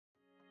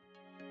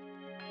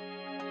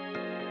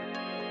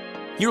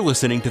You're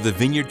listening to the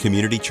Vineyard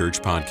Community Church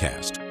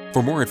podcast.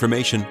 For more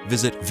information,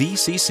 visit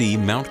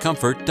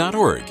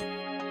vccmountcomfort.org.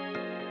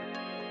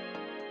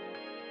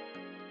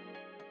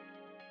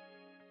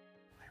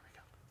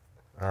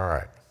 All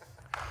right.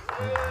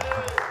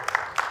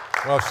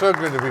 Well, it's so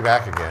good to be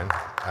back again.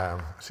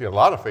 I see a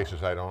lot of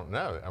faces I don't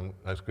know.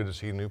 It's good to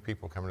see new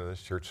people coming to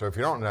this church. So if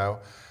you don't know,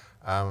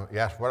 you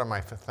ask, what am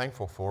I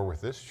thankful for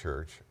with this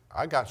church?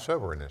 I got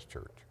sober in this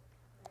church.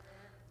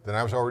 Then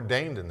I was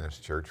ordained in this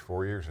church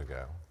 4 years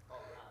ago.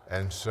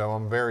 And so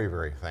I'm very,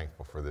 very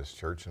thankful for this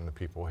church and the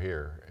people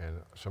here.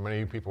 And so many of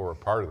you people were a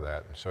part of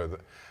that. And so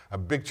a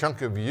big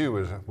chunk of you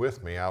is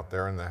with me out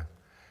there in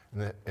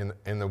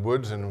the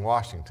woods in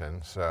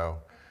Washington. So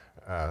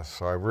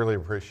I really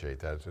appreciate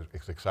that.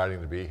 It's exciting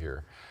to be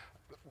here.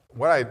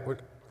 When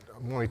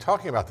we're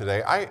talking about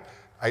today,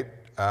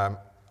 our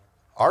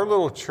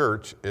little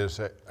church is,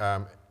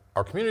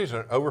 our community is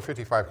an over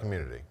 55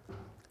 community.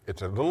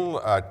 It's a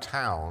little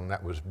town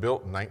that was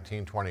built in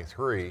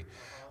 1923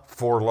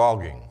 for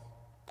logging.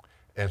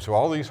 And so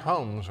all these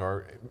homes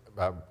are,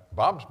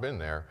 Bob's been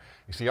there,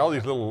 you see all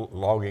these little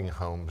logging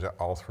homes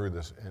all through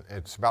this, and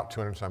it's about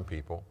 200 some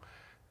people.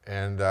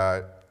 And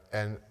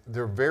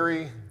they're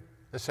very,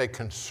 let's say,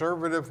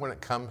 conservative when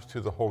it comes to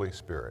the Holy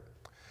Spirit.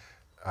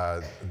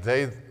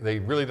 They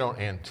really don't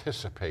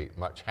anticipate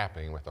much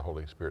happening with the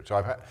Holy Spirit. So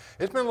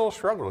it's been a little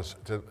struggle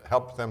to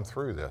help them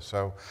through this.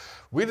 So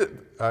we did,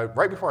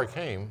 right before I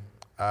came,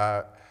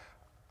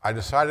 I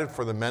decided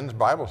for the men's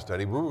Bible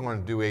study, we were going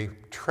to do a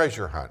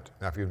treasure hunt.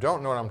 Now, if you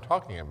don't know what I'm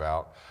talking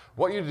about,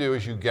 what you do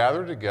is you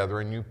gather together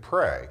and you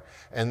pray.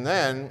 And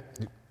then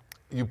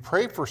you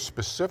pray for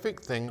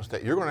specific things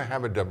that you're going to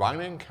have a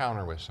divine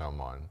encounter with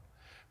someone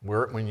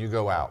when you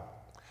go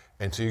out.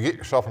 And so you get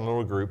yourself in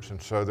little groups.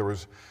 And so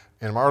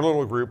in our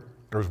little group,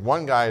 there was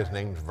one guy, his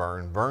name's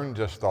Vern. Vern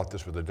just thought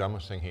this was the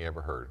dumbest thing he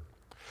ever heard.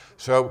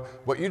 So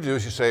what you do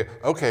is you say,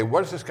 okay,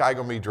 what is this guy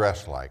going to be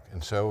dressed like?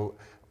 And so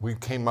we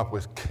came up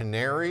with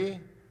canary,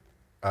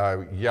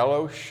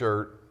 yellow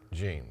shirt,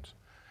 jeans.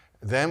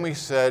 Then we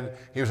said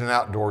he was an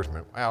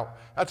outdoorsman. Well,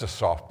 that's a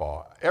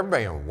softball.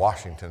 Everybody in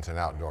Washington's an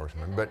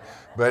outdoorsman,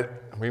 but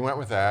we went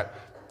with that.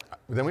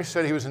 Then we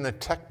said he was in the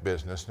tech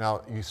business.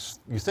 Now, you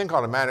think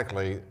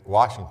automatically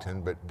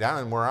Washington, but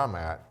down in where I'm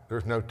at,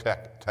 there's no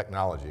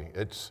technology.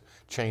 It's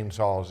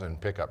chainsaws and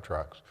pickup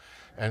trucks.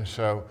 And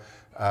so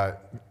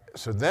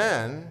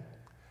then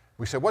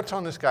we said, what's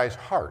on this guy's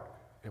heart?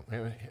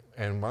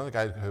 And one of the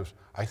guys goes,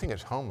 I think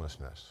it's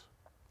homelessness.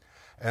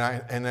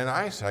 And then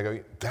I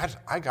said,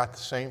 I got the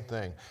same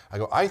thing. I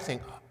go, I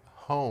think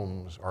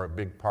homes are a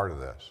big part of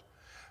this.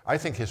 I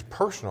think his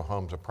personal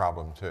home's a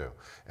problem too.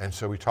 And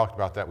so we talked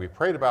about that. We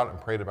prayed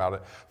about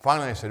it.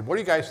 Finally, I said, what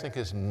do you guys think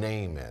his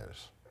name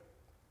is?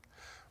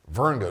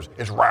 Vern goes,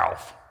 it's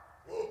Ralph.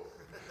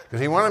 Because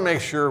he wanted to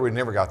make sure we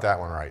never got that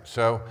one right.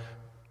 So,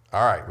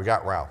 all right, we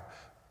got Ralph.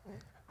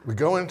 We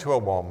go into a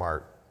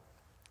Walmart,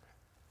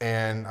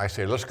 and I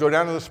say, let's go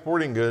down to the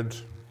sporting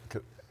goods.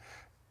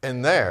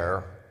 And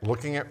there,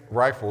 looking at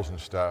rifles and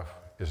stuff,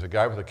 is a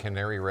guy with a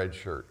canary red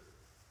shirt.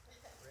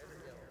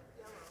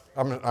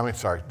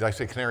 Sorry, did I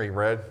say canary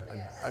red?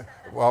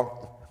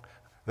 Well,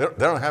 they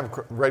don't have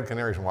red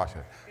canaries in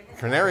Washington.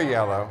 Canary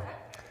yellow.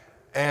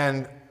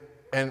 And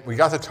we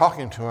got to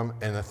talking to him,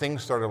 and the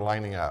things started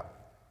lining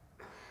up.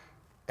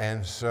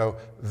 And so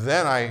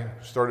then I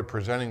started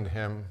presenting to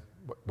him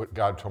what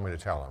God told me to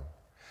tell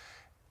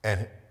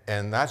him.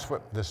 And that's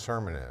what this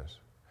sermon is.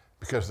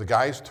 Because the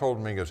guys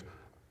told me, he goes,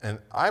 and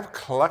I've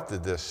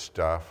collected this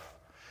stuff,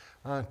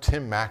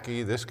 Tim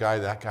Mackey, this guy,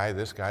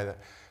 that.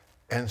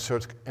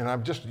 And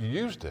I've just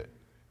used it.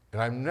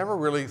 And I've never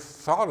really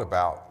thought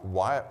about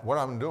what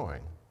I'm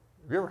doing.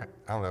 I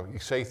don't know, you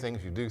say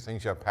things, you do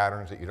things, you have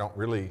patterns that you don't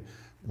really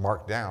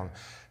mark down.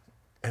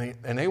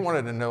 And they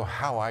wanted to know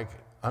how I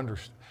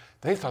understood.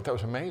 They thought that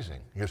was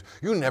amazing. He goes,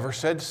 you never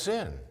said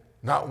sin,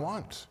 not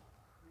once.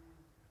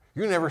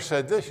 You never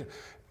said this.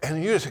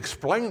 And you just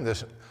explained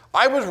this.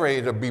 I was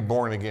ready to be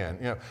born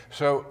again.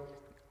 So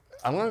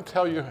I'm going to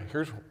tell you,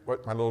 here's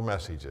what my little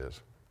message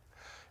is.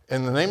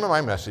 And the name of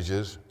my message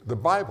is the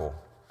Bible.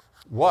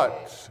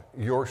 What's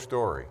your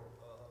story?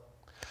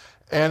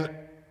 And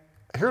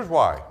here's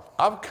why.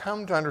 I've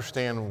come to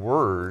understand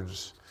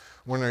words,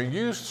 when they're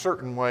used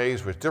certain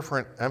ways with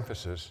different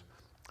emphasis,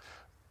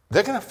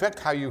 they can affect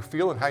how you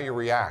feel and how you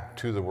react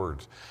to the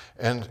words.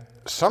 And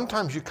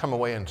sometimes you come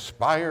away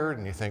inspired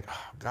and you think,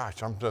 oh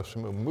gosh, I'm just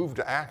moved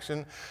to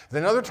action.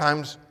 Then other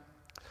times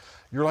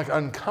you're like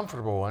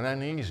uncomfortable and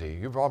uneasy.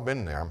 You've all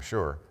been there, I'm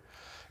sure.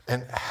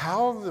 And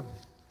how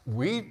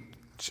we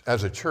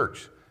as a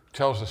church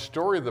tells the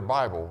story of the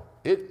Bible,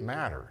 it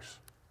matters.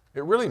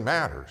 It really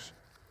matters.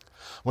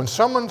 When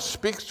someone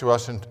speaks to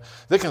us, and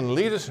they can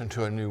lead us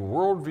into a new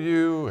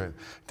worldview, and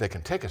they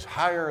can take us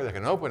higher, they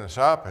can open us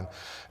up,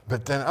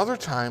 but then other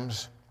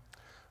times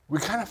we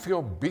kind of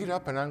feel beat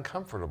up and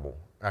uncomfortable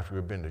after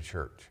we've been to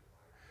church.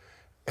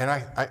 And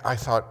I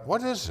thought,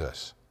 what is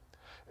this?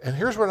 And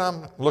here's what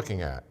I'm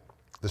looking at,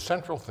 the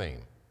central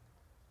theme.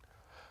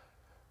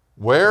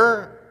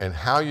 Where and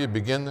how you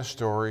begin the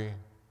story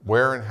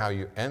where and how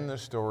you end the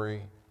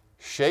story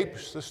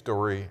shapes the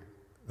story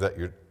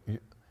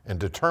and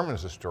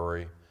determines the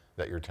story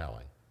that you're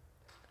telling.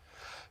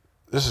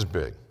 This is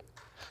big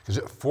because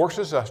it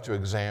forces us to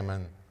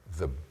examine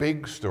the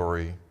big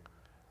story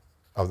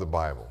of the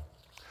Bible.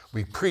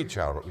 We preach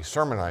out of it, we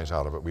sermonize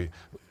out of it,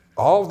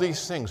 all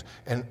these things,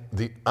 and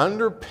the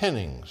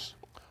underpinnings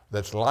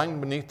that's lying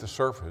beneath the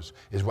surface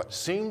is what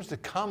seems to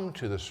come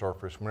to the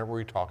surface whenever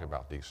we talk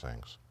about these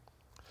things.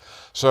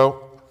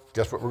 So,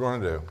 guess what we're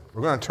going to do?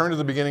 We're going to turn to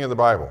the beginning of the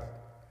Bible.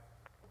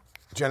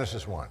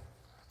 Genesis 1,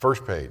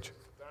 first page.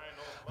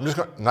 I'm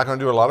not going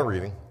to do a lot of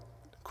reading.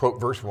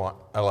 Quote verse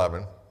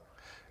 11.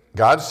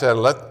 God said,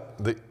 "Let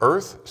the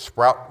earth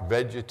sprout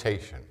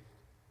vegetation."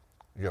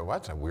 You go, well,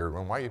 that's a weird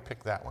one. Why you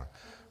pick that one?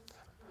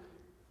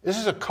 This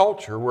is a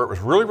culture where it was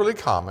really, really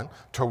common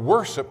to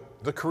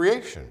worship the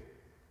creation.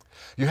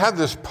 You have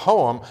this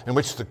poem in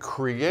which the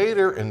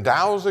Creator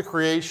endows the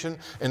creation,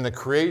 and the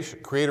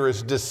Creator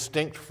is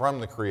distinct from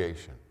the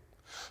creation.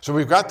 So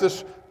we've got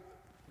this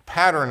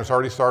pattern that's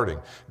already starting.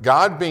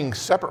 God being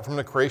separate from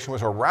the creation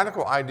was a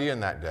radical idea in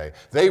that day.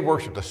 They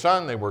worshiped the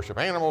sun, they worshiped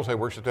animals, they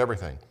worshiped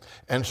everything.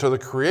 And so the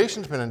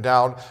creation's been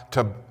endowed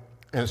and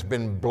it's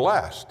been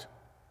blessed.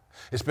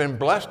 It's been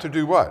blessed to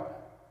do what?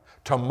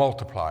 To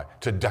multiply,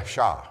 to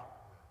dasha.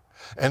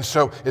 And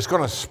so it's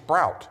going to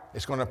sprout.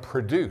 It's going to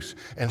produce.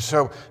 And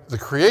so the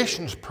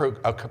creation's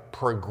a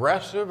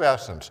progressive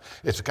essence.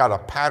 It's got a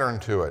pattern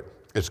to it.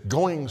 It's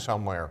going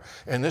somewhere.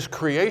 And this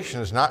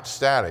creation is not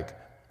static.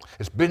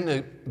 It's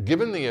been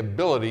given the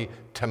ability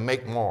to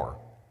make more.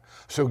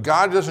 So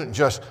God doesn't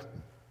just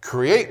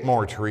create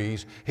more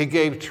trees. He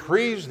gave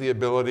trees the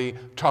ability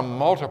to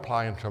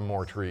multiply into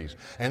more trees.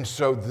 And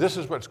so this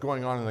is what's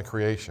going on in the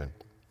creation.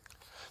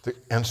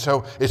 And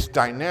so it's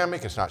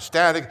dynamic, it's not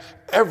static.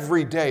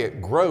 Every day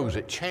it grows,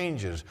 it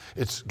changes.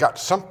 It's got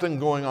something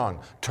going on.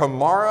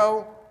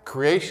 Tomorrow,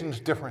 creation's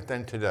different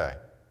than today.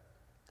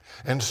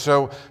 And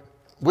so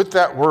with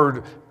that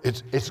word,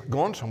 it's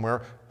going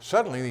somewhere.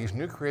 Suddenly these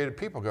new created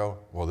people go,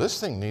 well, this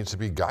thing needs to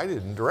be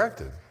guided and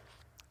directed.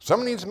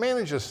 Someone needs to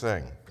manage this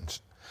thing.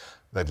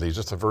 That leads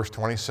us to verse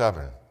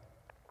 27.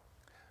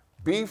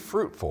 Be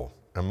fruitful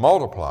and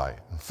multiply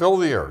and fill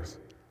the earth,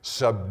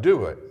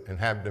 subdue it and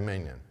have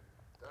dominion.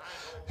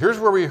 Here's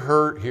where we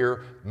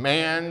hear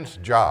man's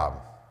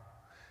job.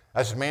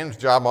 That's man's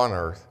job on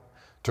earth,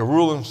 to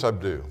rule and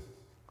subdue.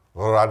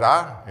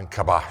 Rada and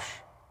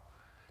kabash.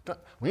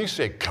 When you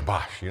say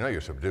kabash, you know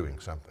you're subduing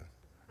something.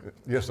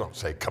 You just don't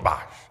say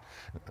kabash.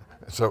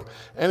 So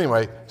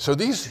anyway, so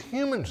these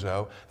humans,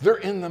 though, they're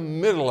in the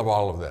middle of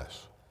all of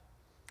this.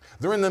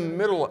 They're in the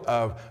middle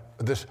of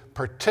this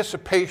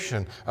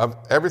participation of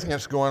everything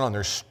that's going on.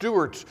 They're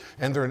stewards,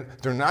 and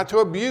they're not to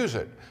abuse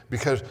it,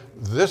 because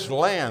this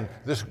land,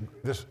 this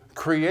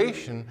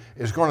creation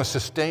is going to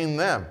sustain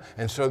them.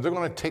 And so they're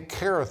going to take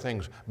care of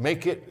things,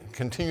 make it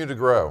continue to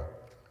grow.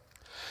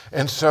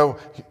 And so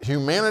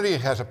humanity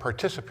has a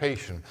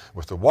participation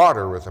with the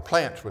water, with the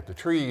plants, with the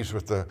trees,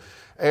 with the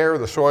air,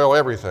 the soil,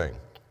 everything.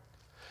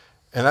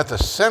 And at the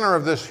center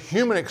of this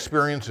human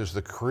experience is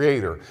the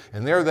Creator.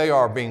 And there they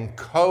are, being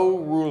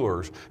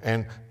co-rulers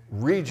and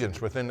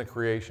regents within the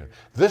creation.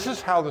 This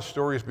is how the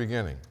story is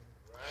beginning.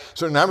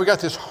 So now we got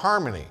this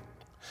harmony,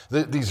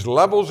 these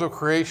levels of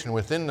creation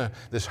within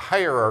this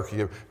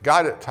hierarchy of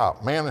God at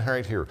top, man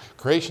right here,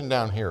 creation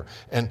down here.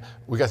 And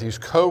we got these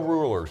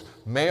co-rulers,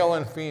 male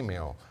and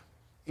female,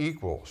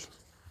 equals,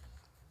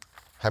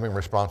 having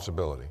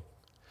responsibility.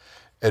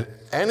 At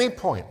any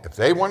point, if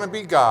they want to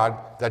be God,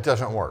 that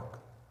doesn't work.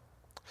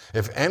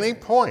 If any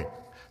point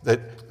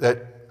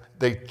that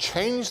they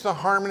change the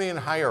harmony and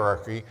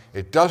hierarchy,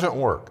 it doesn't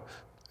work.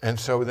 And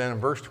so then in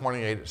verse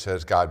 28 it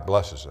says God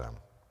blesses them.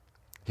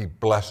 He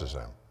blesses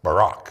them.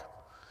 Barak.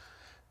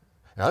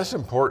 Now this is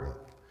important.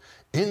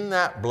 In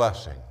that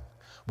blessing,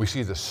 we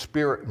see the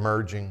Spirit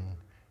merging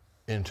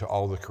into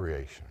all the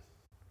creation.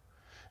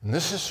 And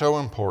this is so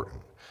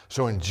important.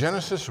 So in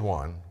Genesis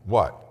 1,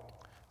 what?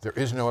 There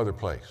is no other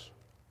place.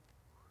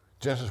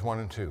 Genesis 1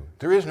 and 2.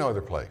 There is no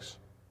other place.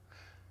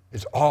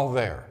 It's all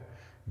there.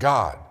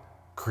 God,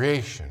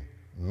 creation,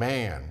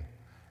 man,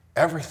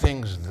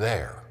 everything's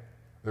there.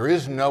 There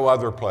is no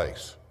other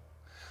place.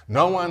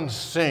 No one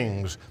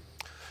sings,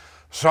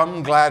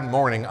 "Some glad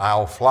morning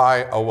I'll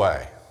fly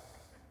away."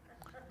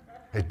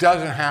 It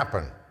doesn't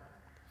happen.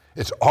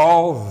 It's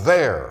all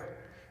there.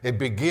 It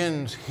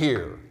begins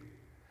here.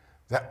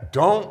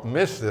 Don't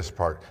miss this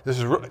part. This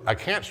is really, I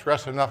can't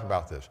stress enough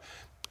about this.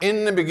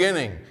 In the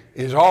beginning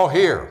is all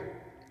here.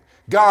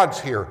 God's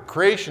here.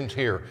 Creation's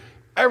here.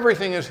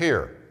 Everything is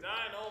here.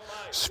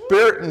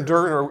 Spirit and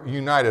dirt are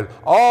united.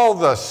 All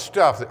the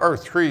stuff, the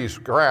earth, trees,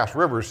 grass,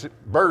 rivers,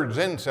 birds,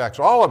 insects,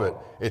 all of it,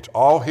 it's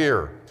all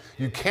here.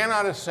 You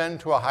cannot ascend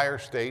to a higher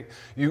state.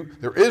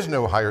 There is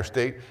no higher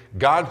state.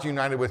 God's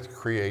united with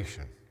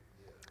creation.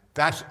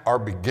 That's our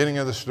beginning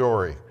of the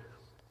story.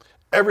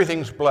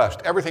 Everything's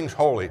blessed. Everything's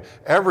holy.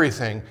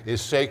 Everything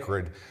is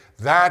sacred.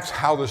 That's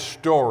how the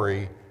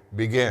story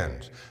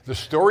begins. The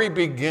story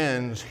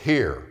begins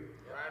here.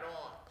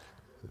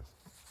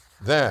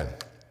 Then,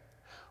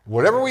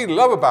 Whatever we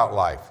love about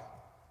life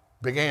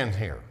began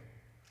here.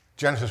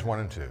 Genesis 1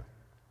 and 2.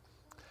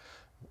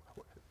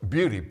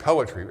 Beauty,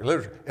 poetry,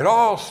 literature, it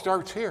all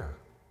starts here.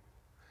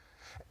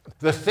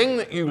 The thing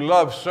that you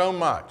love so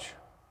much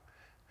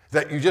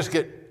that you just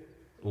get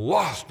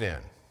lost in,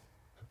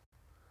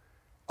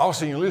 all of a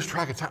sudden you lose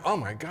track of time. Oh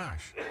my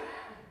gosh,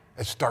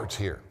 it starts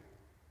here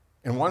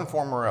in one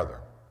form or other.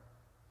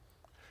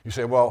 You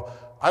say, well,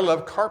 I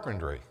love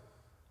carpentry.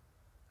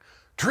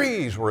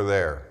 Trees were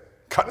there.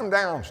 Cut them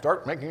down,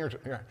 start making your...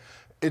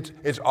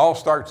 It all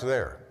starts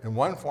there in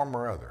one form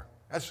or other.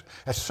 That's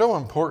so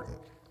important.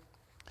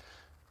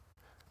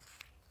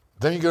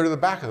 Then you go to the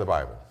back of the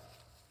Bible,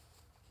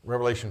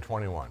 Revelation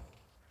 21.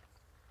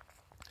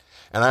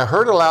 And I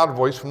heard a loud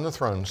voice from the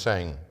throne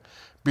saying,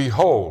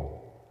 behold,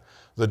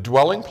 the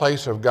dwelling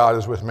place of God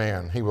is with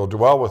man. He will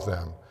dwell with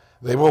them.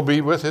 They will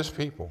be with his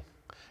people.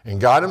 And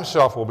God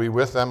himself will be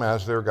with them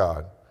as their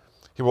God.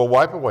 He will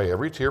wipe away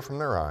every tear from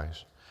their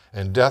eyes,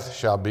 and death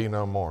shall be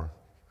no more.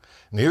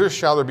 Neither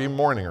shall there be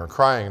mourning or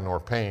crying nor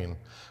pain,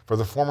 for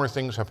the former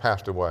things have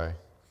passed away.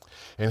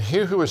 And he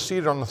who was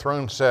seated on the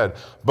throne said,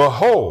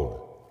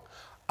 behold,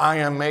 I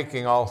am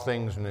making all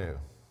things new.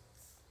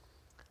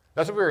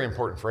 That's a very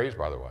important phrase,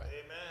 by the way.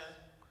 Amen.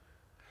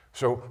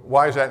 So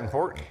why is that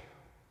important?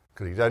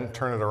 Because he doesn't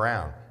turn it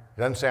around.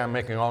 He doesn't say, I'm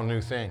making all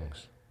new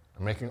things.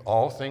 I'm making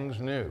all things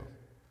new.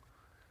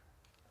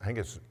 I think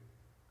it's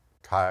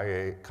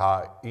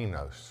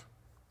kainos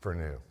for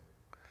new,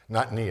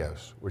 not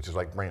neos, which is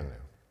like brand new.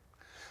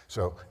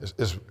 So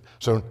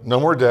no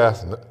more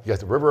death. You got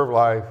the river of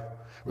life.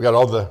 We got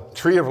all the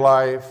tree of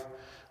life.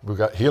 We've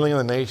got healing of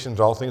the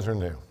nations. All things are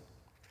new.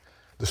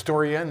 The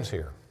story ends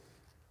here.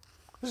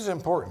 This is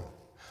important.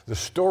 The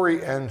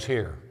story ends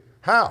here.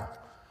 How?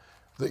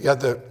 You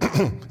got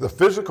the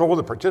physical,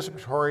 the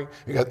participatory.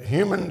 You got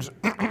humans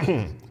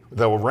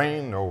that will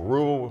reign, they'll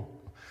rule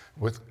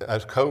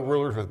as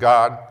co-rulers with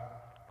God.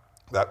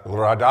 That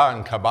Radah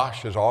and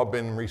Kabash has all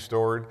been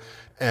restored,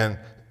 and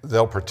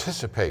they'll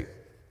participate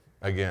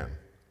again.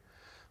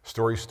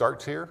 Story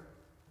starts here.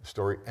 The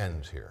story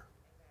ends here.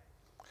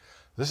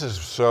 This is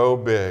so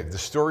big. The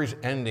story's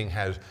ending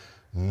has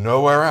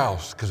nowhere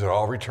else because it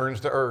all returns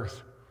to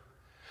earth.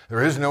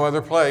 There is no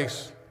other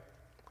place.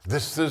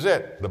 This is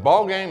it. The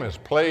ball game is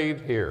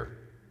played here.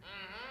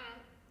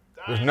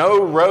 There's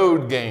no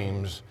road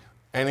games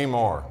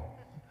anymore.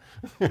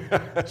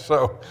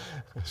 So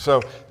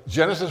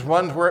Genesis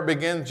 1 is where it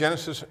begins.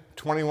 Genesis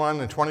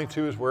 21 and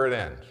 22 is where it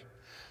ends.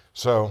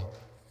 So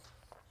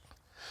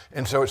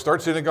it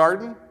starts in a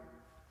garden,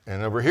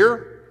 and over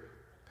here,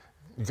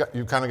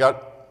 you kind of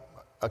got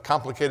a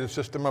complicated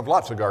system of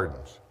lots of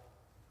gardens.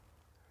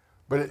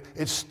 But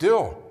it's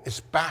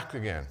back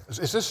again.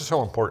 This is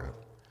so important.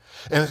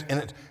 And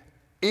it's,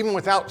 even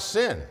without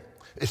sin,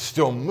 it's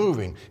still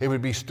moving. It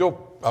would be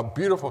still a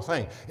beautiful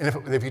thing.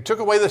 And if you took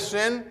away the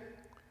sin,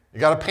 you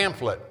got a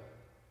pamphlet.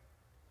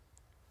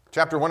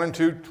 Chapter 1 and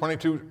 2,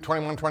 22,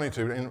 21,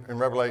 22 in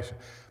Revelation.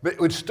 But it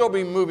would still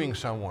be moving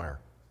somewhere.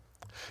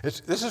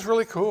 This is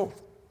really cool.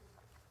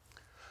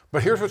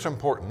 But here's what's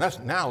important.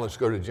 Now let's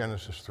go to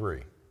Genesis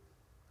 3.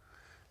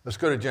 Let's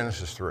go to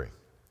Genesis 3.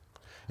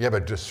 You have a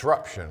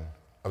disruption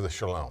of the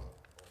shalom,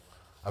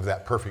 of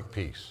that perfect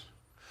peace,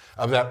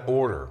 of that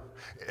order.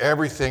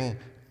 Everything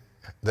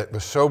that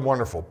was so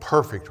wonderful,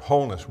 perfect,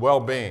 wholeness,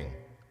 well-being.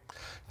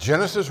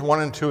 Genesis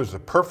 1 and 2 is the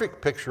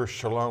perfect picture of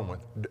shalom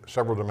with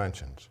several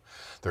dimensions.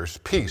 There's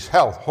peace,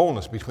 health,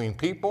 wholeness between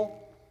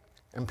people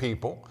and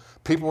people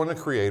and the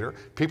Creator,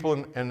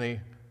 people and the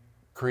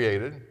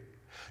created.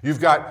 You've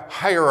got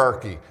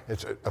hierarchy.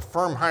 It's a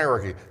firm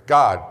hierarchy.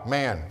 God,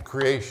 man,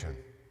 creation.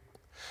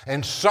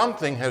 And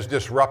something has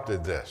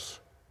disrupted this.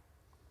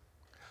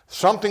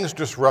 Something's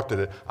disrupted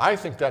it. I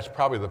think that's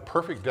probably the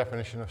perfect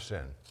definition of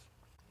sin.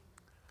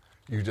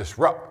 You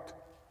disrupt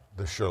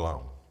the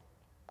shalom.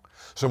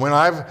 So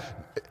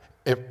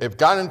if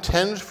God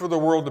intends for the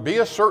world to be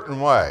a certain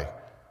way,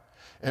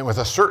 and with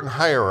a certain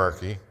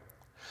hierarchy,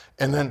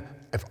 and then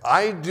if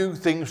I do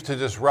things to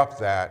disrupt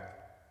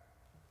that,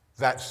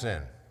 that's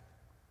sin.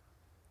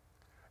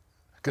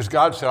 Because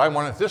God said, I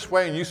want it this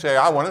way, and you say,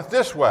 I want it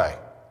this way.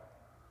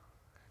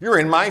 You're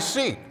in my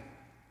seat.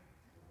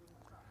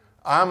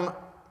 I'm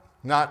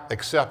not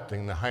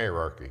accepting the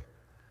hierarchy.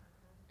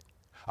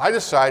 I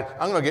decide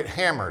I'm going to get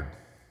hammered.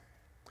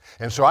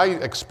 And so I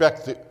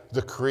expect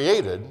the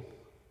created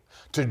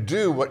to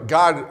do what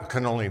God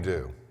can only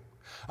do.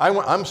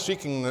 I'm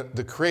seeking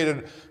the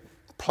created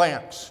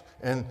plants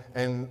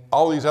and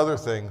all these other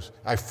things.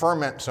 I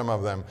ferment some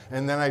of them,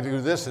 and then I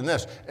do this and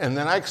this. And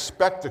then I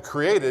expect the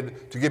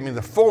created to give me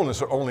the fullness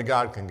that only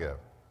God can give.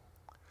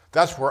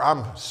 That's where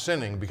I'm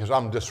sinning because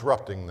I'm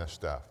disrupting this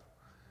stuff.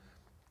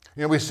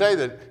 You know, we say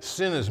that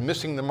sin is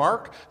missing the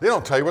mark. They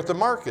don't tell you what the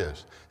mark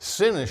is.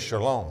 Sin is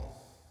shalom.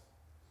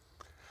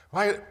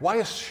 Why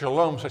is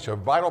shalom such a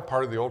vital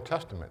part of the Old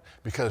Testament?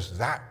 Because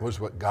that was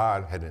what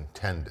God had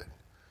intended.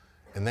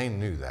 And they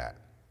knew that.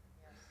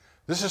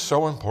 This is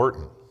so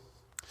important.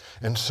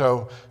 And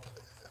so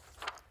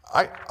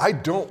I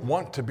don't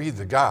want to be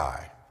the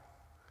guy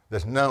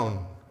that's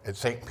known at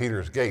St.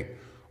 Peter's Gate,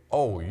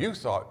 oh, you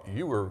thought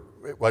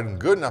it wasn't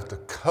good enough to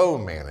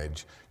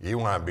co-manage, you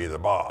want to be the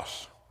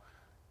boss.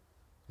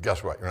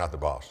 Guess what? You're not the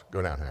boss.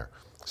 Go down here.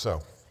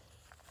 So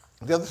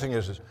the other thing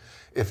is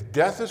if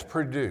death is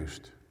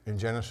produced in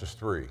Genesis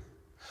 3,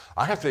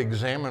 I have to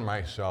examine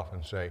myself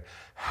and say,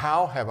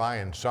 how have I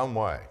in some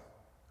way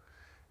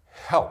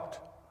helped,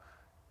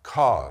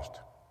 caused,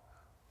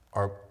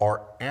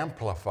 or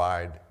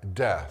amplified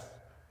death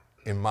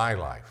in my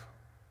life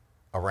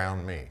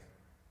around me?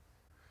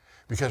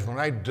 Because when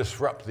I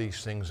disrupt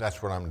these things,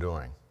 that's what I'm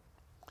doing.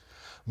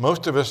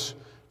 Most of us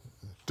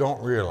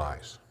don't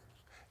realize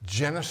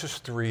Genesis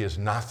 3 is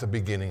not the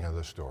beginning of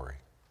the story.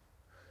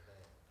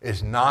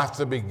 It's not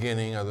the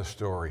beginning of the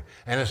story.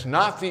 And it's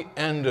not the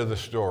end of the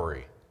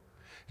story.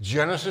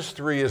 Genesis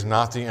 3 is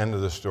not the end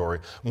of the story.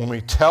 When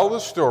we tell the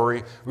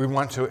story, we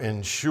want to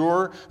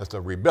ensure that the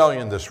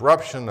rebellion,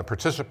 disruption, the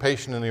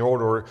participation in the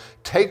old order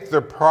take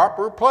their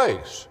proper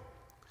place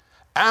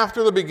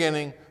after the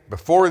beginning,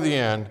 before the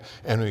end,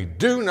 and we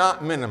do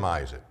not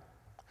minimize it,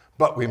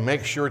 but we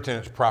make sure it's in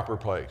its proper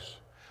place.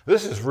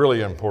 This is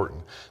really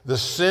important. The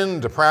sin,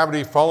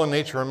 depravity, fallen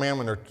nature of man,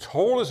 when they're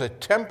told as a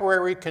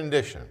temporary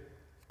condition,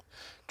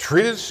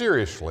 treated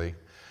seriously,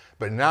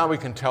 but now we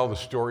can tell the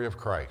story of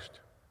Christ.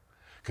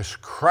 Because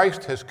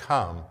Christ has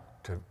come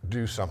to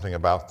do something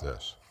about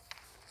this.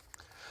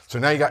 So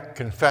now you got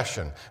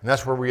confession, and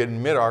that's where we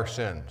admit our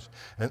sins.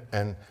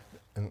 And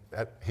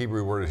that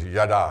Hebrew word is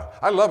yada.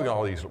 I love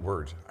all these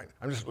words.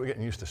 I'm just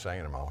getting used to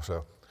saying them all.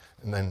 So,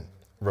 and then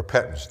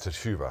repentance,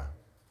 teshuva.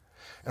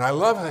 And I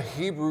love the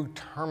Hebrew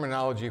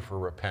terminology for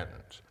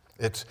repentance.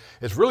 It's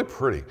really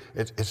pretty.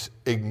 It's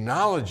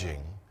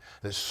acknowledging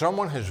that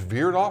someone has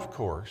veered off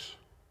course,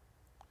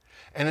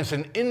 and it's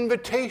an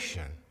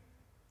invitation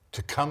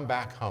to come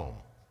back home.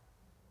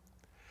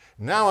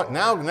 Now,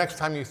 next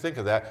time you think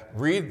of that,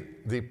 read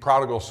the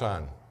prodigal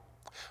son.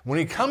 When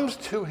he comes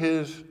to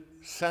his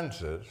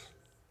senses,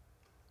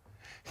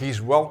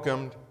 he's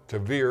welcomed to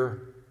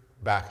veer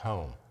back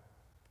home.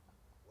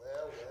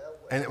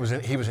 And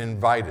he was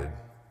invited.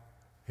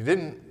 He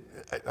didn't,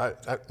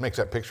 that makes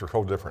that picture a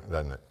whole different,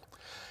 doesn't it?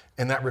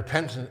 And that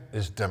repentance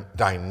is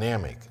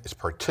dynamic, it's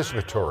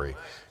participatory,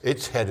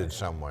 it's headed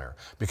somewhere.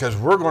 Because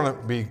we're going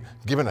to be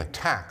given a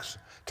task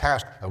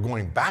of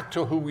going back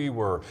to who we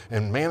were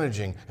and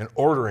managing and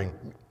ordering,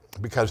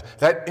 because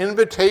that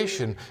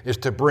invitation is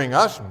to bring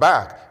us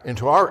back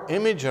into our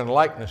image and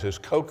likeness as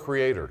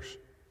co-creators.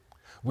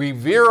 We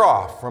veer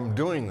off from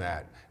doing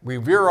that. We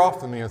veer off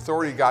from the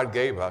authority God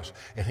gave us,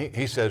 and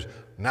he says,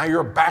 now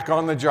you're back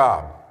on the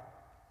job.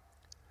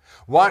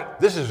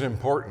 This is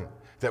important,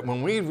 that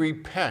when we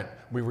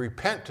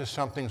repent to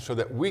something so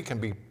that we can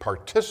be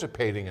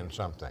participating in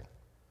something.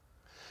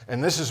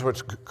 And this is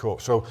what's cool.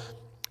 So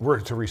we're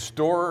to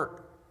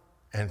restore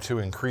and to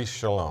increase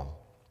shalom.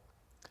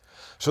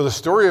 So the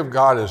story of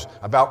God is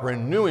about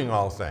renewing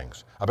all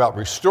things, about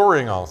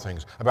restoring all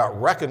things,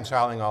 about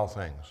reconciling all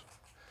things.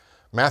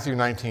 Matthew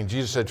 19,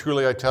 Jesus said,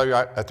 truly I tell you,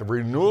 at the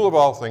renewal of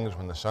all things,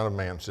 when the Son of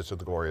Man sits at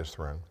the glorious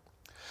throne.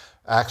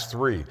 Acts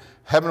 3,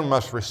 heaven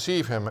must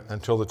receive him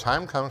until the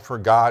time comes for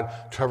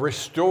God to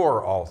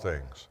restore all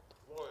things.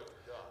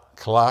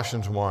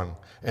 Colossians 1,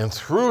 and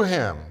through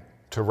him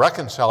to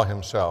reconcile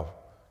himself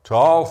to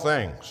all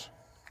things.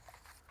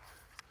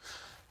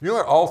 You know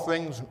what all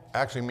things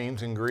actually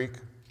means in Greek?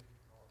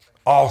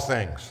 All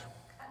things.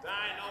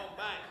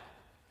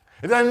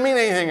 It doesn't mean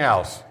anything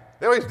else.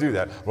 They always do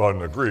that. Well, in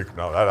the Greek,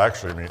 no, that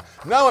actually means.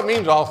 No, it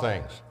means all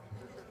things.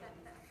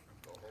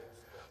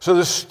 So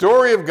the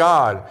story of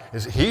God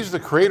is he's the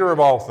creator of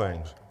all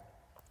things,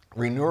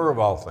 renewer of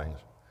all things,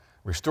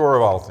 restorer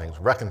of all things,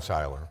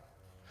 reconciler.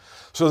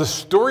 So the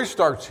story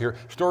starts here,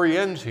 story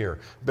ends here,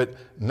 but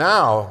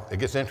now it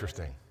gets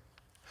interesting.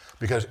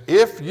 Because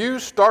if you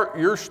start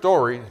your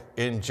story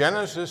in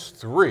Genesis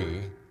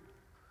 3,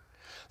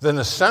 then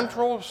the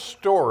central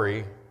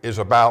story is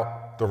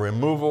about the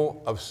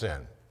removal of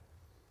sin.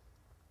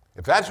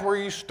 If that's where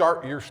you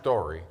start your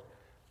story,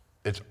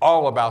 it's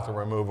all about the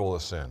removal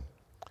of sin.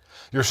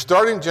 You're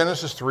starting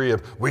Genesis 3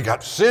 of, we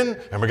got sin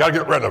and we got to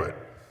get rid of it.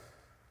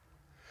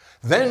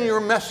 Then your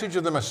message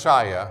of the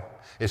Messiah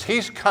is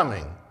he's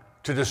coming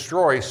to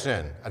destroy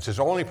sin. That's his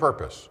only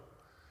purpose.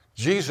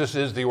 Jesus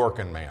is the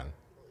working man.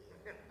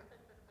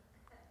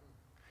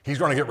 He's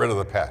going to get rid of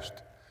the pest.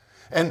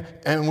 And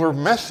we're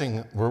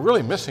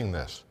really missing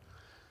this.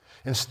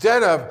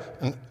 Instead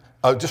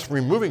of just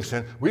removing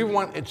sin, we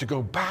want it to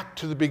go back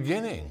to the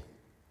beginning.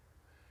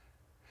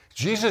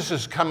 Jesus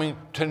is coming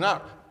to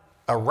not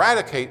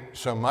eradicate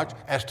so much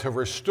as to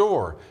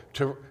restore,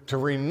 to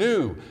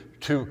renew,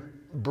 to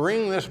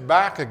bring this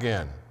back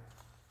again,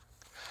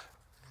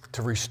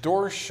 to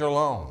restore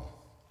shalom.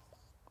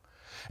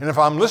 And if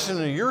I'm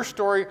listening to your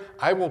story,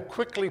 I will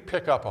quickly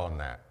pick up on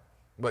that,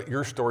 what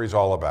your story's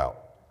all about.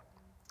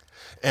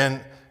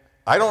 And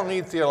I don't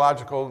need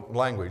theological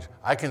language.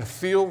 I can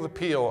feel the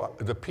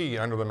pee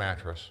under the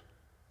mattress,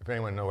 if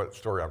anyone knows what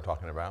story I'm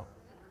talking about.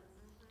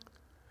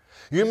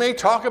 You may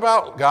talk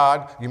about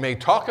God, you may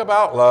talk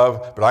about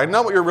love, but I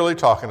know what you're really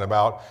talking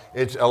about.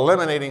 It's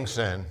eliminating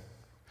sin.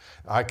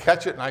 I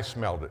catch it and I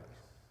smelled it.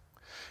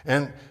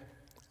 And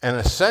an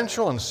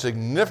essential and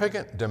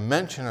significant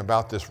dimension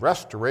about this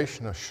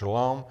restoration of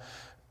shalom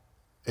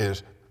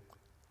is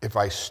if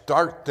I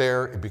start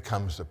there, it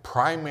becomes the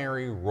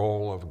primary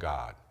role of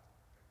God.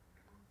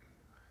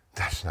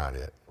 That's not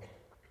it.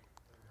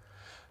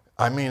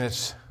 I mean,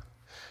 it's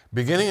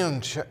beginning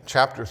in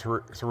chapter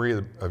 3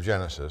 of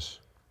Genesis,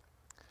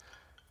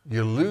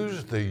 you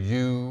lose the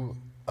you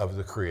of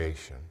the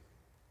creation,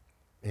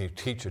 and you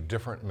teach a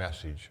different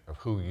message of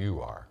who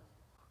you are.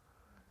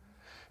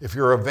 If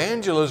your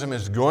evangelism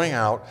is going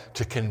out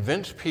to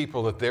convince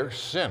people that they're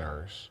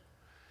sinners,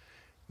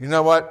 you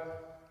know what?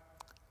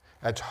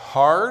 That's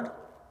hard,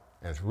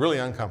 and it's really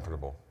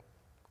uncomfortable,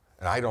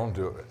 and I don't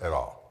do it at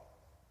all.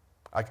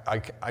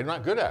 I'm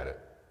not good at it.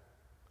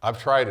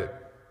 I've tried it.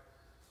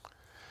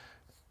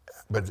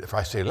 But if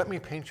I say, let me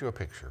paint you a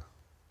picture.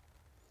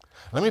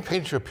 Let me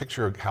paint you a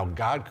picture of how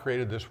God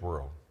created this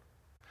world.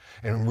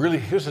 And really,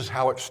 this is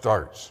how it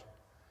starts.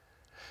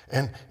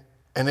 And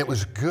it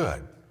was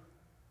good.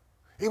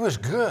 It was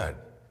good.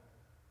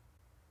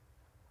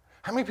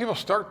 How many people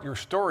start your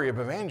story of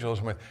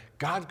evangelism with,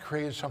 God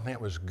created something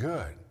that was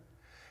good?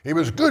 It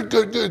was good,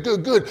 good, good,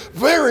 good, good,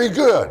 very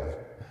good.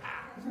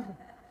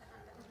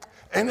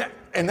 And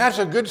that's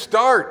a good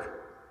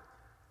start.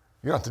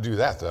 You don't have to do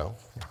that, though.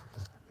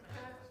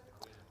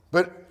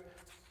 But,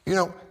 you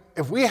know,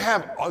 if we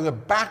have the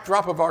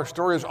backdrop of our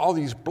story is all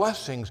these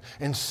blessings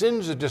and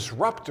sin's a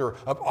disruptor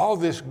of all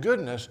this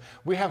goodness,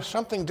 we have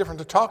something different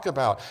to talk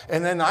about.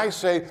 And then I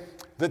say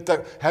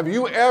that have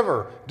you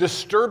ever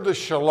disturbed the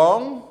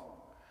shalom?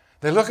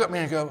 They look at me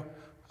and go,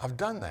 I've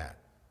done that.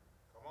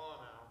 Come on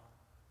now.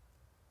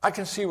 I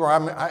can see where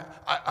I've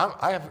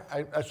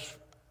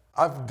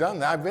done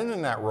that. I've been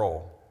in that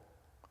role.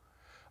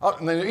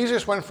 And the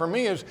easiest one for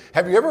me is,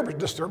 have you ever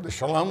disturbed the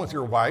shalom with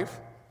your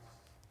wife?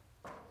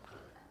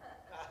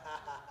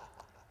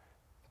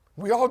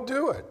 We all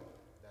do it.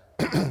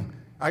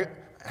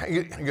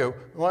 You go,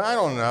 well, I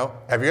don't know.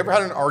 Have you ever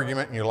had an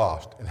argument and you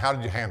lost? And how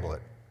did you handle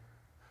it?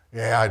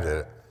 Yeah, I did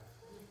it.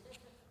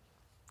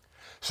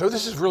 So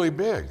this is really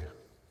big.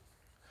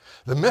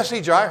 The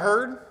message I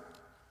heard,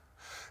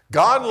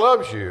 God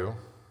loves you,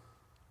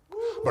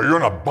 but you're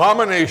an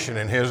abomination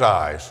in his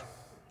eyes.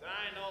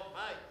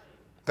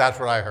 That's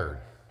what I heard.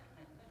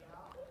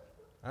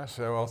 I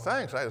said, well,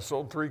 thanks. I had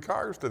sold 3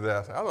 cars to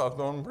death. I was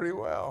doing pretty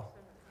well.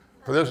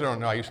 For those who don't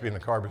know, I used to be in the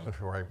car business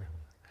before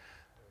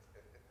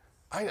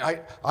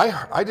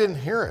I didn't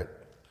hear it.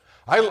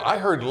 I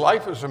heard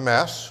life is a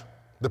mess,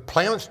 the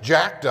planet's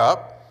jacked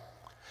up,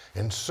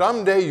 and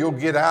someday you'll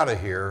get out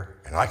of here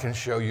and I can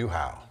show you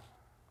how.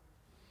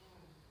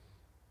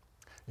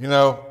 You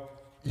know,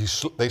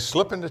 they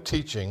slip into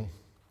teaching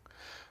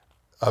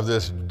of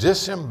this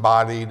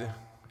disembodied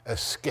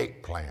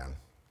escape plan.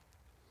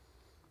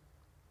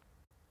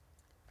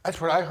 That's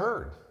what I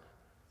heard.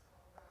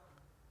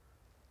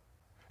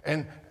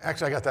 And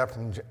actually, I got that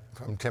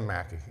from Tim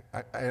Mackey.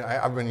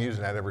 I've been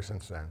using that ever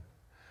since then.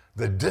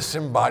 The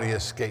disembodied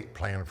escape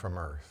plan from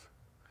earth.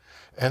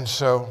 And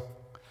so,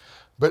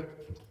 but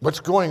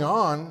what's going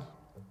on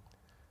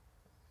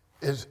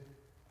is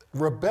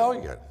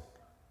rebellion.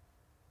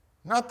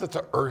 Not that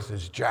the earth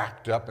is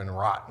jacked up and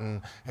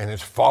rotten and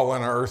it's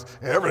fallen earth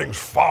and everything's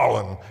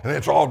fallen and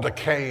it's all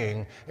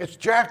decaying. It's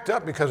jacked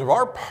up because of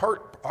our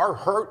hurt,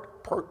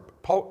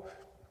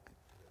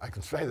 I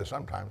can say this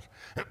sometimes,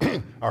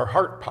 our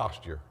heart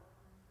posture.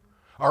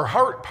 Our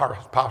heart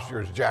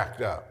posture is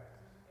jacked up.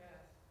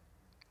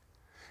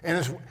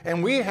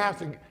 And we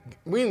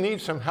need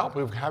some help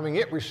with having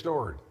it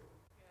restored.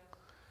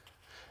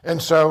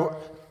 And so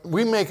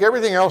we make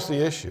everything else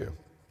the issue.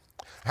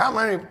 How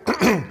many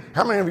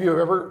of you have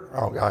ever,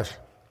 how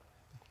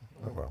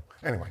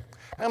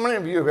many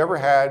of you have ever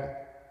had,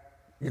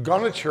 you've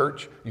gone to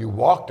church, you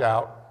walked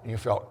out, and you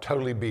felt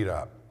totally beat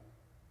up?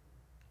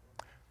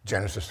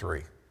 Genesis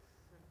 3.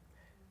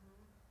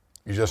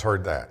 You just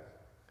heard that.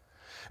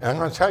 And I'm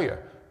going to tell you,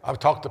 I've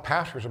talked to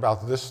pastors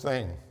about this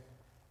thing.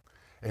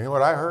 And you know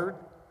what I heard?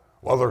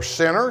 Well, they're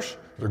sinners,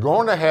 they're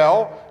going to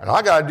hell, and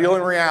I got to deal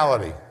in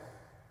reality.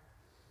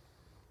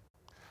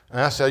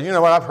 And I said, you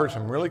know what? I've heard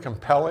some really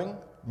compelling,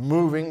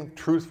 moving,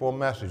 truthful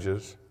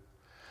messages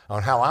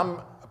on how I'm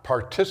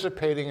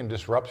participating in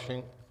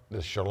disrupting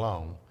the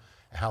shalom,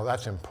 and how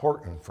that's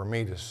important for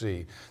me to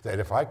see that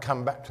if I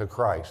come back to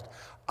Christ,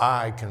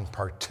 I can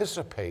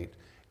participate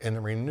in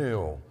the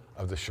renewal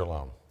of the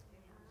shalom.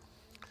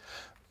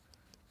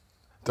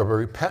 The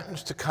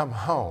repentance to come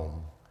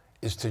home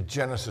is to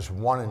Genesis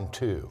 1 and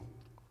 2.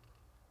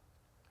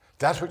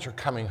 That's what you're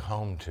coming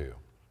home to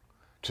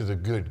the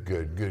good,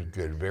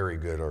 very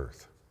good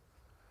earth.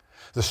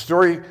 The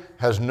story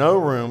has no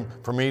room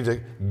for me to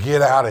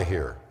get out of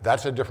here.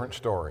 That's a different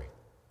story.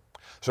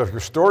 So if your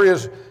story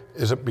is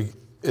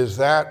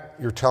that,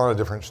 you're telling a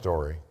different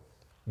story.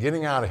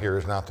 Getting out of here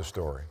is not the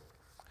story.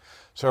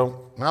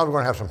 So now we're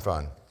going to have some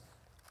fun.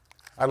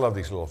 I love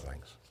these little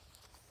things.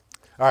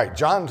 All right,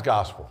 John's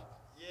Gospel.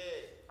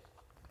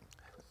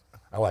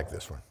 I like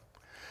this one.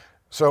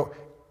 So,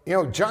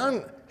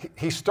 John,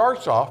 he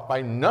starts off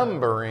by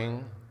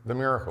numbering the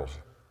miracles.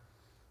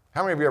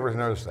 How many of you ever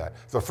noticed that?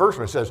 The first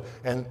one says,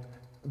 and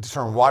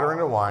turned water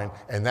into wine,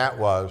 and that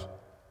was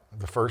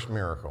the first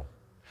miracle.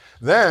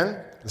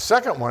 Then, the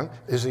second one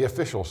is the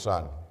official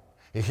son.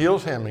 He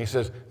heals him, and he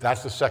says,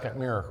 that's the second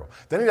miracle.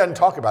 Then he doesn't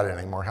talk about it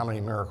anymore, how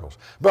many miracles.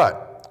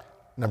 But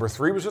number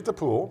 3 was at the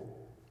pool.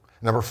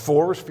 Number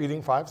 4 was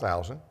feeding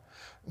 5,000.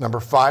 Number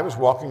 5 is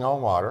walking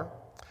on water.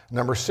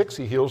 Number 6,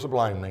 he heals the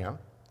blind man.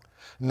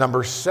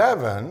 Number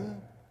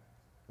 7,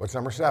 what's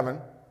number 7?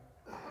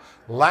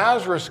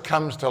 Lazarus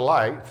comes to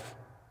life.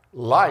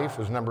 Life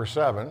is number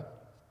 7.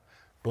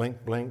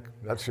 Blink, blink,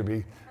 that should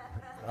be,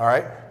 all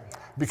right?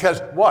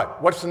 Because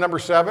what? What's the number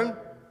 7?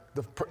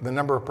 The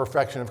number of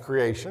perfection of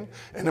creation.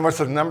 And then what's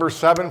the number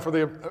 7 for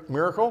the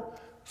miracle?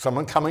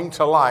 Someone coming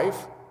to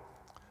life.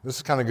 This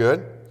is kind of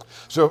good.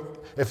 So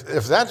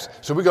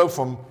so we go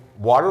from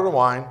water to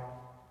wine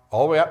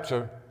all the way up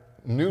to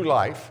new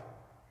life.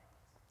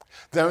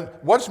 Then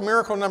what's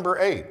miracle number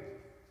 8?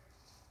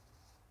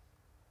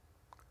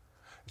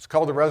 It's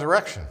called the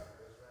resurrection.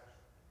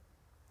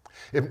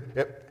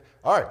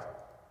 All right,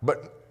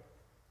 but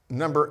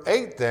number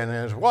 8 then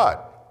is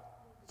what?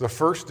 The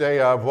first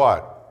day of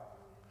what?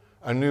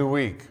 A new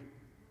week.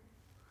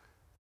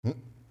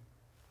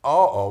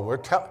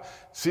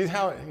 See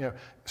how,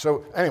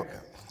 so anyway,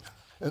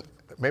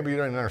 maybe you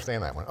don't even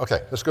understand that one.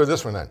 Okay, let's go to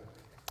this one then.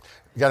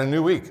 You got a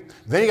new week.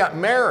 Then you got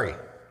Mary.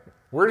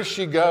 Where does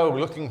she go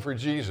looking for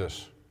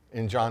Jesus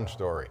in John's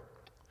story?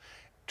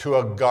 To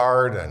a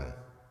garden.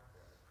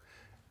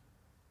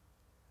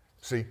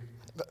 See,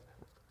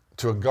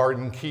 to a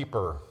garden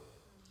keeper.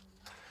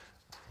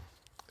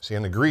 See,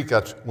 in the Greek,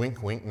 that's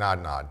wink, wink,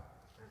 nod, nod.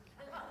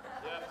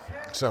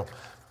 So,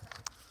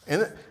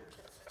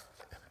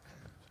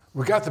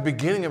 we got the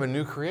beginning of a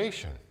new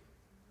creation.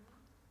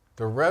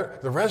 The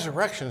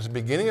resurrection is the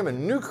beginning of a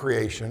new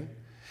creation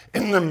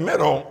in the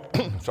middle,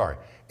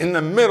 in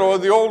the middle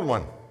of the old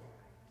one.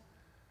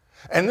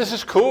 And this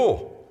is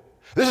cool.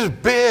 This is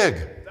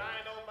big.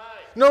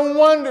 No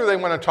wonder they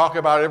want to talk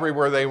about it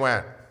everywhere they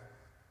went.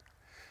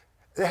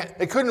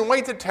 They couldn't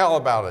wait to tell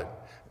about it.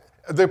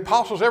 The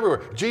apostles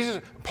everywhere.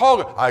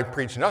 Paul, I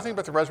preach nothing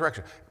but the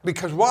resurrection.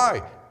 Because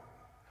why?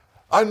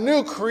 A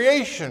new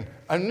creation.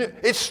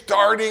 It's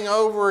starting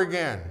over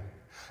again.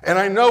 And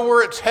I know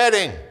where it's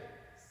heading.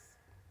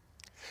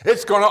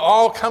 It's going to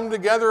all come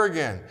together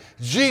again.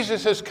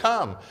 Jesus has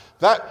come.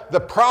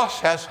 The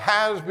process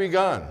has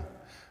begun.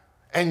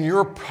 And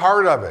you're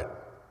part of it.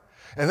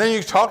 And then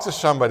you talk to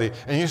somebody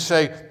and you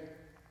say,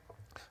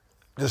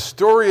 the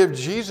story of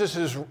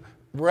Jesus'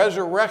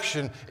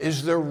 resurrection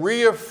is the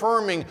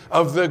reaffirming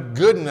of the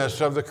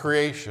goodness of the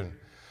creation,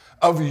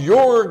 of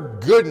your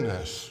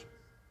goodness,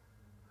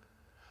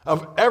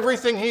 of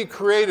everything he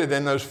created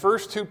in those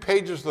first 2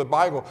 pages of the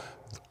Bible.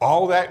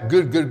 All that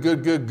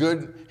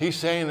good. He's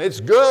saying it's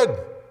good.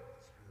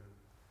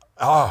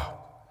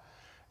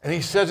 And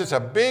he says it's a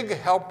big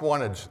help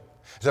wanted.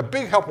 It's a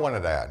big help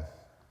wanted ad.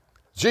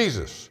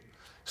 Jesus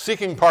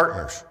seeking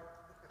partners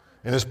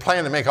in his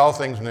plan to make all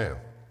things new.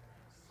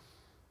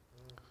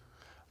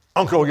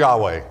 Uncle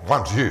Yahweh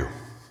wants you.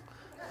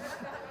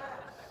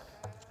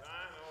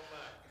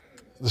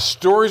 The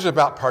stories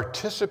about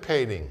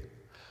participating,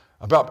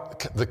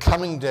 about the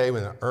coming day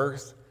when the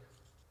earth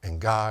and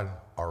God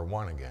are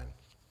one again.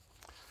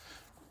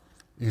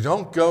 You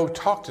don't go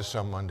talk to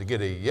someone to get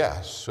a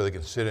yes so they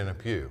can sit in a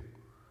pew.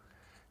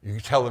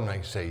 You tell them,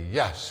 they say,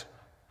 yes,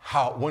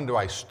 when do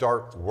I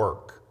start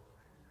work?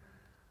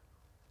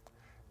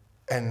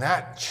 And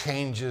that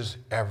changes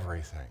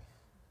everything.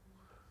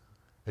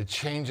 It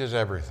changes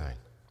everything.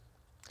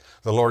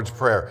 The Lord's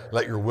Prayer,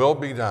 let your will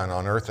be done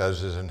on earth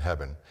as is in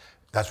heaven.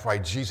 That's why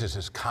Jesus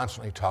is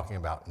constantly talking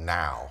about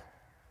now.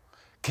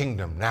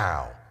 Kingdom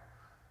now.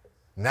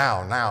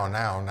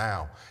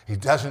 Now. He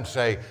doesn't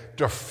say,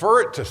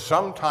 defer it to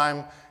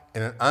sometime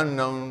in an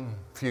unknown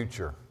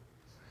future.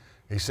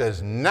 He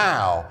says,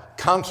 now,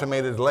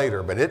 consummated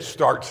later, but it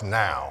starts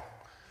now.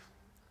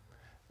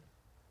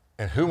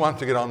 And who wants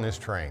to get on this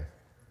train?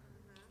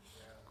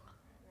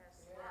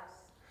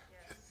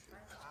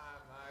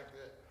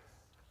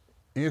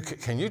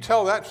 Can you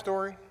tell that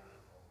story?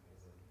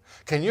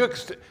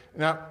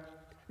 Now,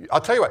 I'll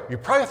tell you what, you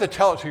probably have to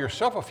tell it to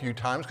yourself a few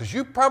times because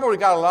you probably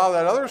got a lot of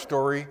that other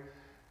story.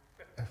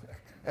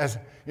 As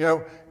you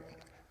know,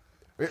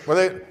 you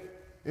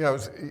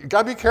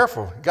got to be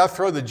careful. You got to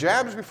throw the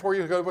jabs before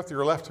you go with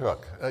your left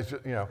hook.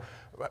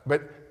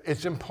 But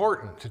it's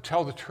important to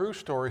tell the true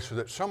story so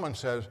that someone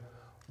says,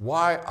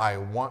 why I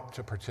want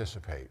to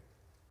participate.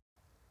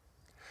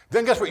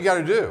 Then guess what you got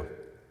to do?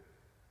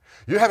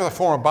 You have to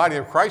form a body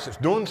of Christ that's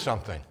doing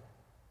something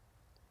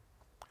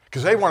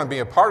because they want to be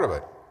a part of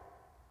it.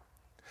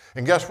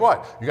 And guess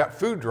what? You got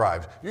food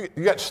drives. You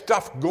got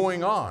stuff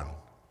going on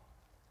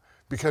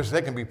because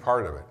they can be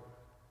part of it.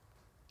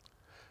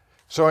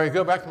 So I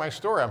go back to my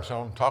story.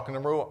 I'm talking to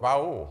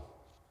Raul.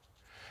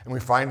 And we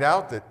find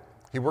out that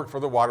he worked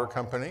for the water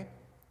company.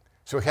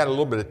 So he had a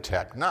little bit of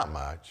tech, not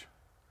much.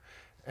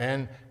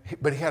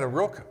 But he had a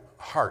real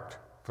heart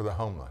for the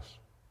homeless.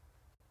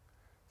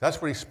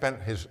 That's what he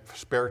spent his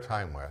spare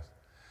time with.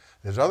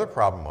 His other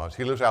problem was,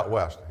 he lives out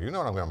west. You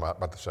know what I'm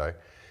about to say.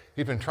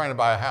 He's been trying to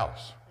buy a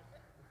house.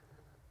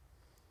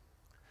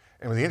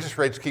 And when the interest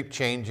rates keep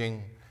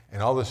changing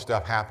and all this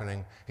stuff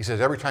happening, he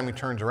says every time he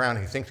turns around,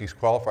 he thinks he's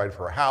qualified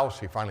for a house.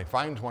 He finally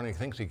finds one he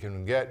thinks he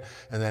can get,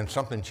 and then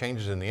something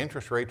changes in the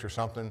interest rates or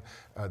something.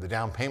 The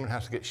down payment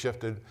has to get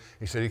shifted.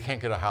 He said he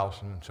can't get a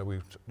house, and so we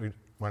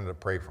wanted to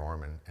pray for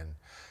him. And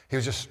he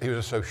was just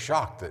so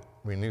shocked that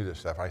we knew this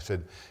stuff. I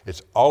said,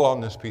 it's all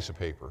on this piece of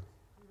paper.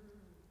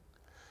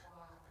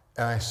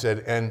 And I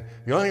said, and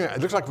the only thing, it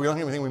looks like the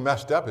only thing we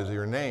messed up is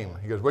your name.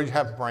 He goes, what did you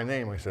have for my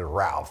name? I said,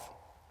 Ralph.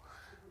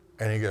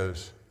 And he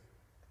goes,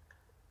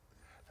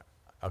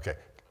 okay.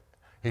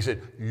 He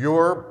said,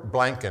 you're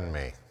blanking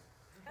me.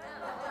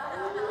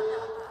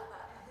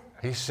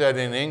 He said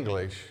in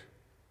English,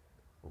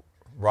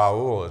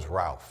 Raul is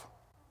Ralph.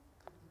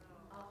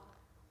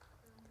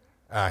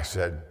 And I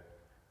said,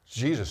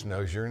 Jesus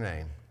knows your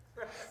name.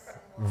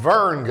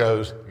 Vern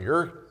goes,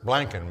 you're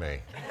blanking me.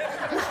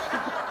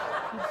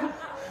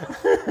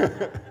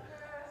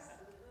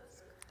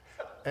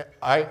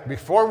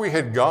 Before we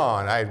had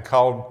gone, I had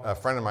called a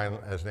friend of mine,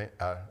 his name,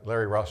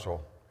 Larry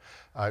Russell.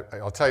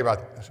 I'll tell you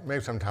about,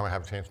 maybe sometime I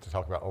have a chance to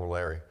talk about old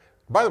Larry.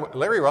 By the way,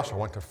 Larry Russell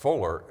went to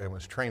Fuller and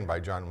was trained by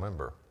John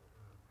Wimber.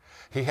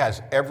 He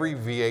has every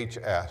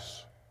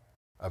VHS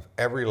of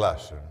every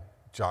lesson.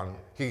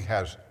 He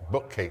has a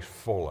bookcase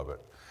full of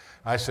it.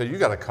 I said, you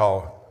got to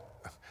call,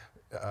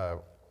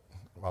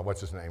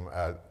 what's his name,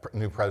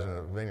 new president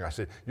of Vineyard. I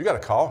said, you got to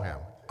call him.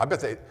 I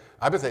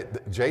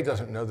bet Jay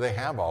doesn't know they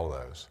have all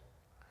those.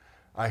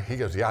 He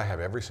goes, yeah, I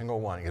have every single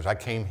one. He goes, I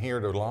came here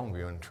to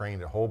Longview and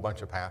trained a whole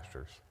bunch of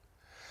pastors.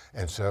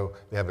 And so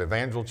they have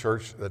Evangel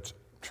Church that's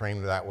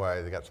trained that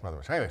way. They got some other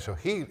ones. Anyway, so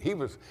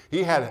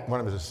he had one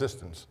of his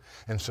assistants.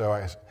 And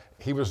so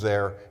he was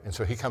there. And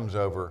so he comes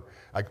over.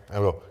 I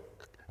go,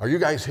 are you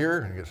guys here?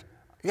 And he goes,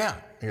 yeah.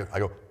 I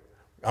go,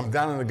 I'm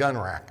down in the gun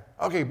rack.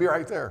 Okay, be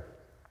right there.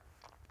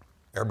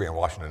 Everybody in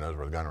Washington knows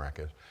where the gun rack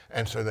is.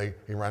 And so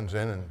he runs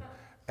in,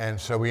 and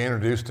so we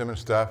introduced him and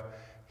stuff.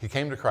 He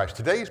came to Christ.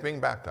 Today he's being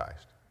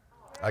baptized.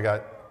 I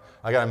got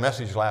a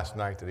message last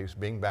night that he's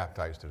being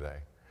baptized today.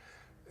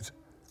 It's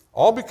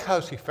all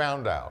because he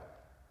found out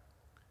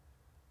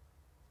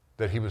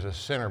that he was a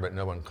sinner, but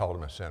no one called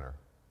him a sinner.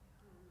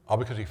 All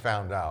because he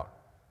found out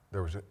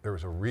there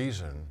was a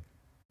reason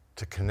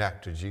to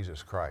connect to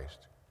Jesus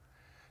Christ.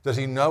 Does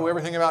he know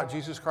everything about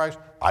Jesus Christ?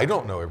 I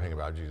don't know everything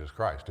about Jesus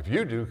Christ. If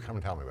you do, come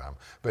tell me about him.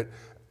 But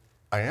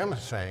I am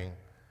saying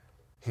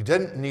he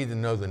didn't need to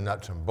know the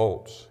nuts and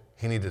bolts.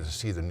 He needed to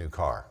see the new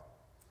car.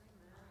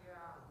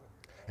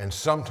 And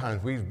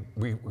sometimes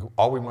we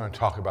all we want to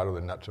talk about are the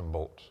nuts and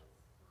bolts.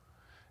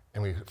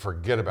 And we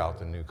forget about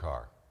the new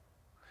car.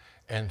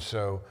 And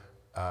so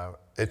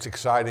it's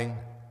exciting.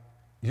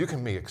 You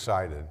can be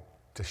excited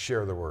to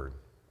share the word.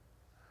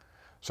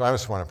 So I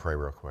just want to pray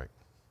real quick.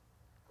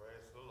 Praise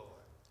the Lord.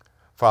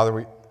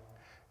 Father,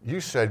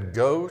 you said,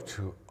 go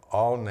to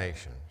all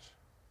nations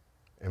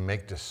and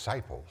make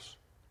disciples.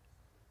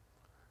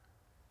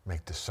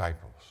 Make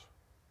disciples.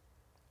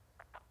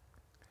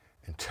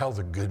 And tell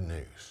the good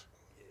news.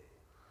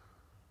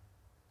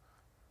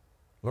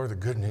 Lord, the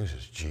good news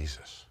is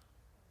Jesus.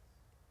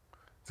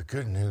 The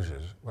good news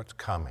is what's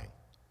coming.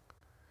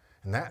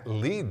 And that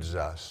leads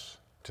us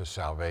to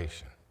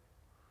salvation.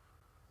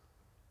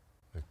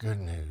 The good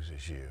news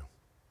is you.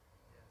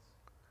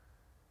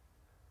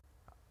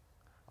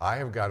 I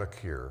have got a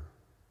cure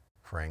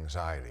for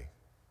anxiety.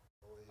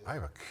 I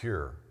have a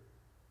cure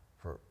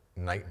for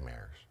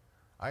nightmares.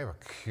 I have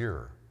a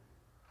cure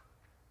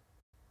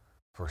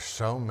for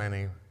so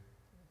many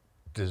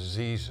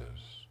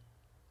diseases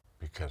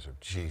because of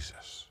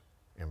Jesus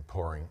and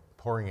pouring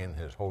in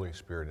his Holy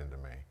Spirit into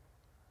me.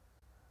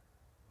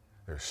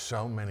 There's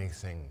so many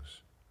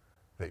things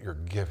that you're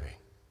giving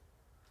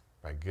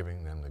by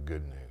giving them the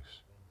good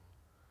news.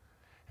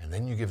 And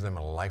then you give them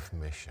a life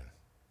mission.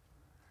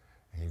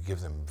 And you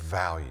give them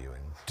value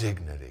and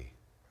dignity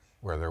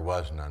where there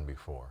was none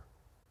before.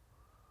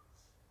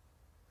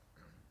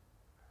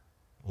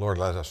 Lord,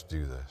 let us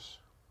do this.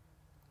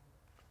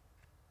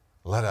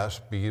 Let us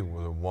be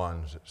the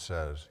ones that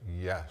says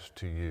yes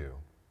to you.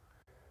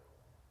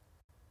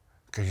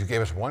 Because you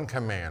gave us one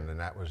command, and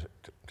that was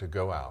to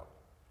go out.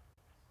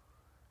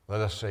 Let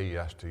us say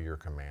yes to your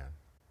command.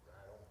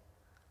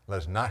 Let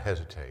us not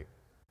hesitate.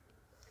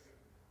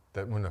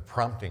 That when the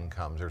prompting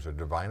comes, there's a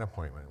divine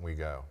appointment, and we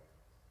go.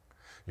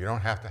 You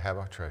don't have to have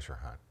a treasure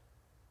hunt,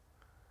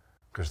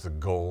 because the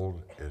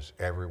gold is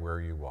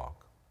everywhere you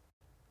walk.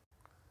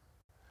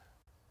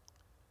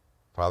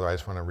 Father, I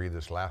just want to read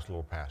this last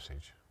little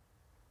passage.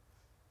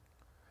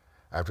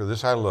 After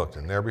this I looked,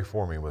 and there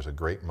before me was a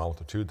great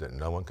multitude that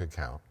no one could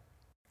count,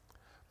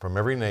 from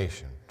every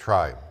nation,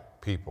 tribe,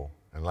 people,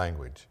 and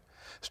language,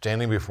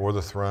 standing before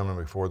the throne and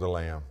before the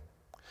Lamb.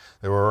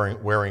 They were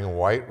wearing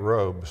white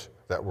robes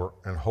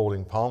and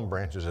holding palm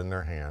branches in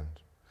their hands.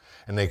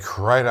 And they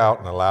cried out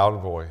in a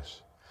loud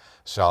voice,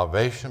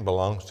 Salvation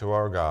belongs to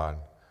our God,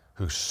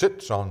 who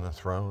sits on the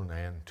throne,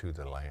 and to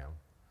the Lamb.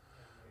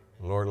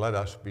 Lord, let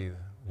us be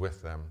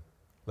with them.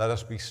 Let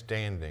us be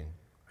standing,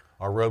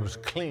 our robes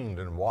cleaned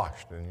and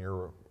washed in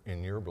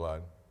your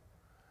blood.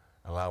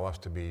 Allow us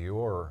to be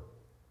your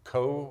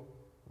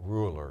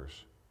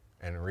co-rulers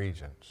and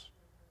regents,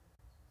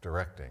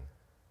 directing.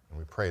 And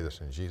we pray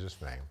this in Jesus'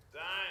 name.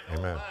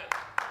 Amen.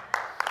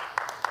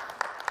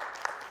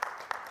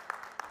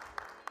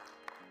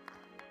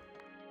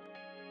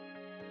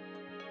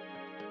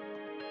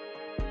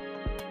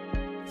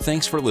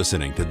 Thanks for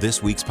listening to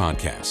this week's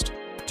podcast.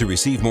 To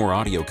receive more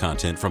audio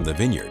content from the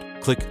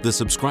Vineyard, click the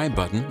subscribe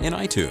button in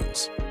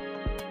iTunes.